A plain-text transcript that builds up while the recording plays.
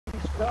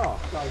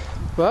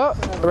Well,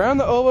 around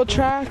the oval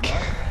track,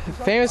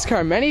 famous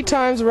car many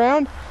times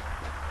around,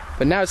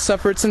 but now it's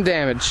suffered some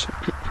damage.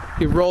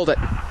 He rolled it.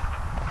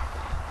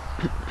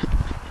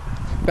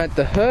 Bent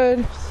the hood.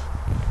 It's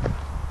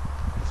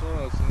one of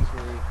those things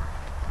where you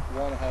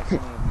want to have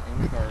someone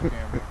in the car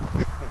camera.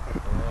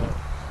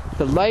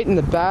 The light in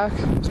the back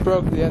was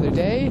broke the other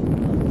day. And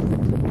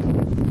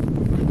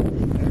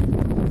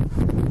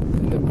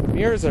the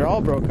mirrors are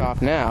all broke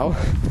off now.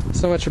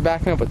 So much for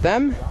backing up with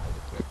them.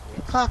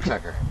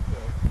 Cocksucker.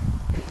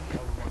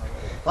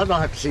 I don't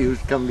have to see who's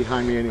coming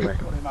behind me anyway.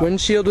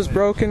 Windshield was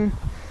broken.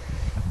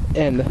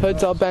 And the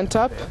hood's all bent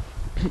up.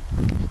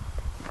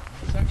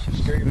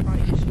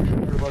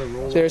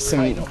 There's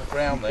some.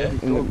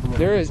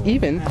 There is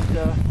even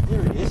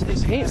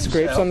paint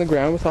scrapes on the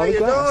ground with all the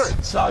glass.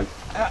 So,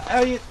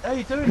 how you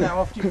doing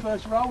now after your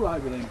first roll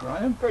over then,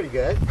 Graham? Pretty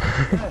good.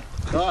 Yeah.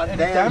 God Any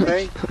damn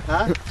damage? thing.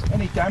 Huh?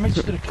 Any damage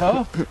to the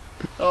car?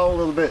 Oh, a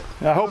little bit.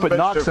 I hope it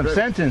knocks some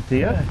sense into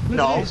you.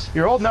 No.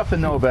 You're old enough to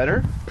know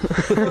better.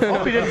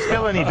 Hope you didn't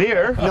spill any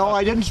beer. No,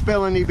 I didn't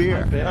spill any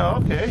beer.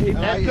 Oh, okay. I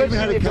That's even good.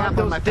 had a You've cap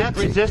got on my those Pepsi.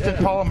 dip-resistant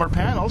polymer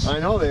panels. I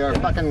know, they are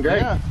fucking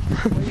great. Yeah.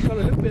 Well, you've got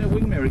a little bit of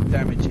wing mirror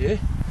damage here.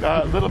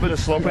 A little bit of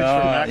slopage for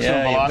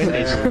maximum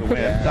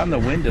velocity. Done the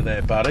window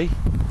there, buddy.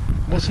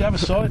 What's the other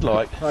side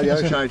like? Well, the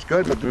other side's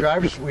good, but the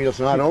driver's wheel's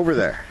not over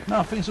there. No,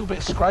 I think it's all a bit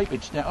of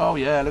scrapage now. Oh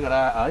yeah, look at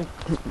that, eh?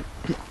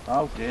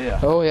 Oh dear.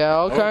 Oh yeah,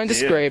 all kinds of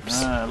dear.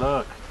 scrapes.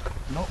 Look.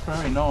 Not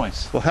very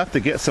nice. We'll have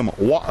to get some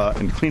water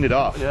and clean it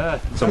off. Yeah.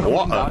 Some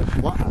water.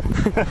 You've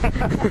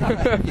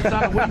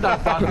done a window,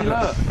 buddy,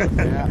 look.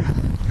 Yeah.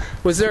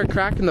 Was there a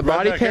crack in the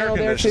body Redneck panel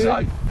there too?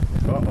 So,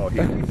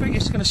 you think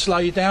it's going to slow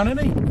you down,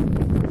 any?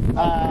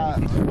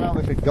 Well,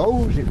 if it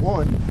goes, it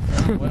won't.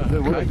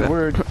 The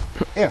word.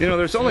 You know,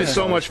 there's only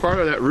so much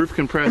farther that roof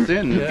can press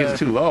in. It gets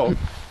too low.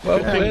 Well,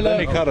 Good thing we'll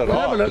they cut it have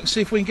off. a look and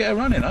see if we can get her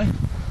running, eh?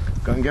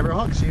 Go and give her a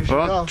hook, see if she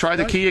Well, goes. try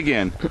the key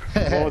again.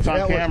 Well, it's on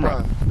That was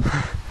camera.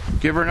 fun.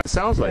 Give her. It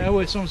sounds like. Yeah,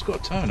 well, someone's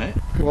got to turn it.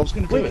 What's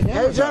going to do it?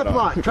 Heads up,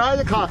 Mark. Try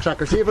the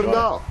cocksucker, see if it'll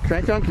go.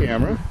 Crank on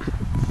camera.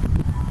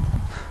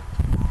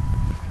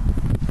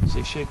 See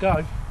if she'll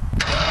go.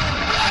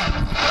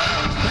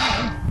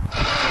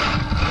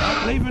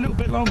 Leave her a little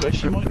bit longer,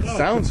 she might go.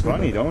 Sounds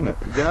funny, don't it?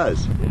 It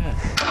does.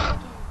 Yeah.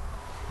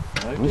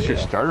 At least your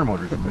starter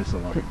motor's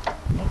missing.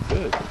 Not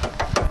good.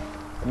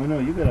 Oh no,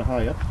 you got a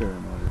high up starter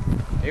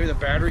motor. Maybe the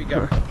battery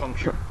got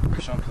punctured or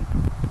something.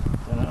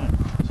 Don't know.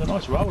 It's a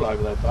nice roll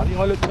over there, buddy.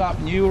 I looked up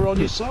and you were on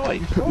your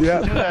side.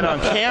 Yeah. Do that on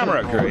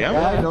camera, Graham.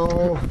 I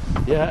know.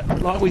 Yeah,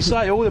 like we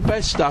say, all the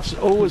best stuff's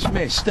always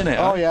missed, isn't it?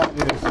 Oh, yeah,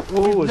 it is.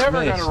 Always Never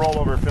missed. got a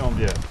rollover filmed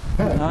yet.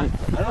 No. I don't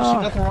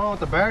see nothing wrong with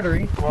the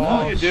battery. Well,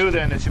 all you do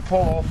then is you pull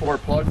all 4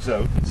 plugs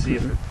out and see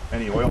if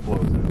any oil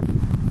blows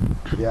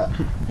out. Yeah.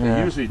 They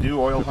usually do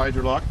oil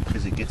hydrolock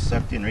because it gets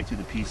sucked in right through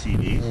the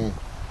PCV.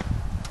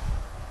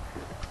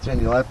 Then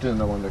you left in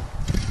the window.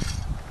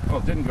 Well,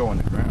 it didn't go in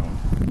the ground.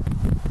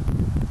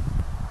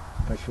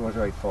 She was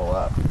right full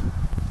up.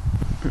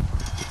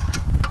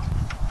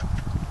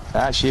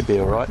 That should be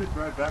alright. Should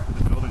drive back to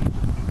the building and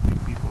just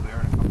meet people there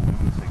in a couple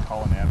minutes. They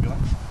call an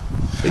ambulance.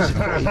 Get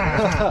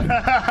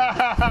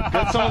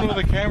someone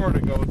with a camera to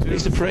go to.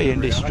 It's a pretty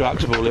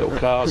indestructible little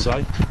car,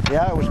 say.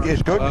 Yeah,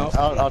 it's good. Well,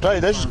 I'll tell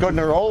you, this is good in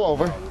a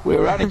rollover. We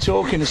were only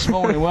talking this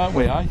morning, weren't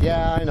we, eh?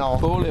 Yeah, I know.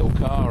 Poor little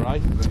car, eh?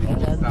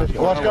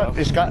 Well,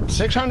 it's got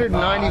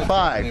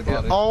 695.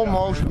 It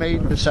almost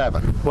made the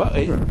 7.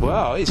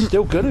 Well, it's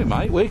still good,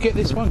 mate. We'll get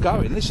this one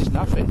going. This is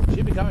nothing.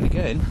 She'll be going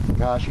again.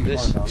 Gosh, you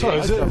This- want So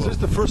is this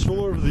the first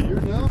roller of the year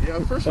now? Yeah,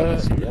 the first one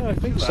this year. Yeah, I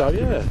think so,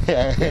 yeah.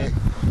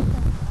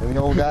 And the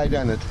old guy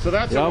done it. So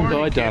that's The a old warning,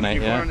 guy kids. done it, If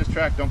you yeah. go on this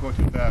track, don't go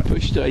too fast.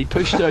 He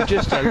pushed her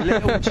just a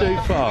little too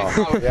far.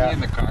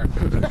 In the car.